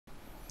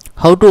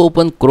How to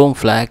open Chrome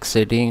flag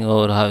setting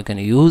or how you can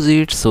use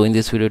it. So in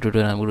this video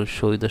tutorial I'm going to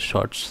show you the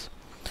shorts.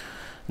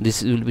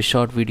 This will be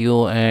short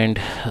video, and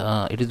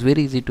it is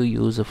very easy to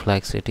use a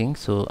flag setting.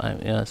 So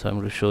I'm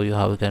going to show you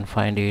how you can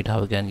find it,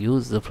 how you can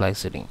use the flag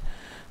setting.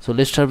 So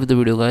let's start with the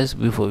video, guys.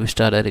 Before we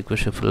start, I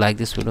request you, if you like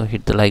this video,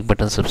 hit the like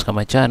button, subscribe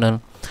my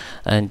channel,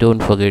 and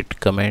don't forget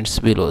comments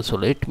below. So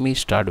let me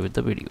start with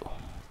the video.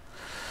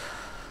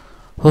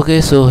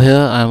 Okay, so here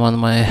I'm on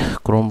my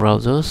Chrome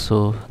browser.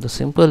 So the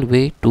simple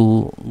way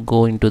to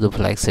go into the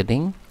flag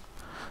setting,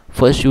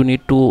 first you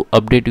need to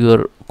update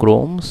your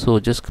Chrome. So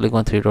just click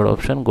on three dot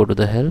option, go to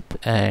the help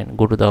and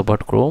go to the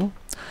about Chrome,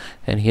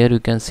 and here you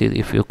can see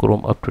if your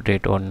Chrome up to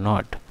date or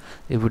not.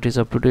 If it is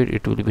up to date,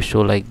 it will be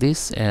show like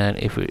this, and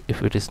if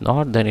it is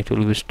not, then it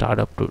will be start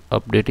up to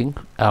updating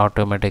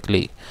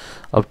automatically.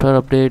 After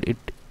update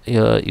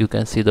it, you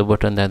can see the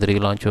button that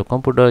relaunch your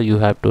computer. You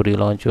have to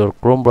relaunch your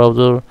Chrome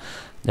browser,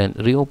 then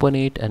reopen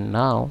it, and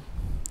now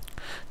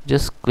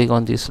just click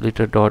on this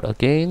little dot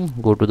again,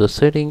 go to the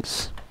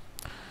settings,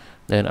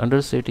 then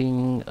under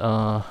setting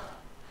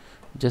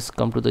just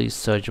come to the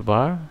search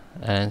bar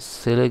and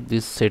select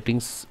this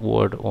settings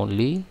word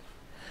only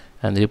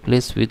and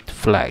replace with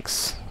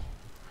flags,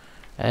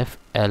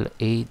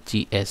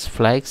 FLAGS,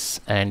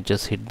 flags, and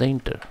just hit the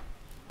enter.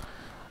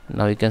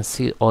 Now you can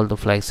see all the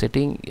flag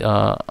setting.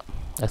 I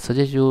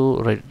suggest you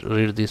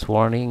read this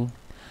warning,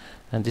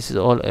 and this is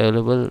all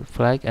available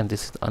flag and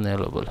this is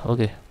unavailable.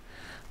 Okay,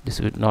 this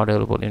is not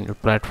available in your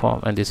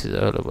platform and this is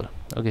available.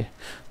 Okay,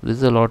 this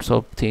is a lots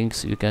of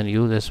things you can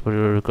use as per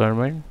your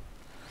requirement.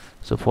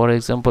 So for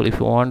example, if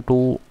you want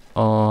to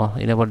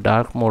enable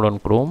dark mode on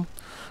Chrome,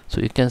 so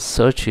you can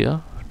search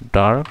here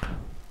dark.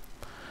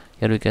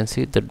 Here we can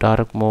see the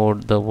dark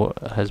mode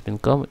has been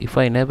come. If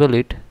I enable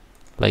it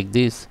like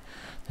this,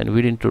 then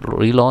we need to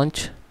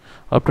relaunch.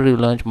 After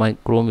relaunch, my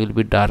Chrome will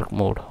be dark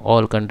mode.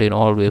 All content,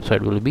 all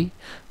website will be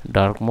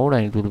dark mode,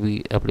 and it will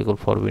be applicable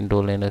for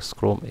Windows, Linux,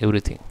 Chrome,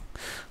 everything.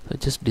 So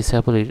just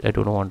disable it. I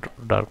don't want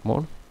dark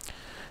mode.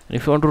 And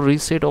if you want to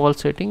reset all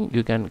setting,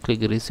 you can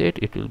click reset.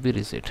 It will be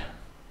reset.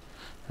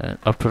 And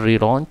after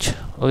relaunch,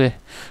 okay,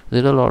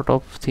 there are a lot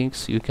of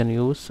things you can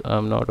use.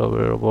 I'm not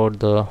aware about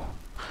the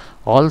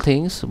all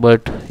things,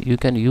 but you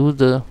can use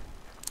the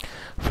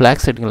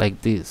flag setting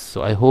like this.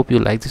 So I hope you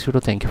like this video.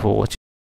 Thank you for watching.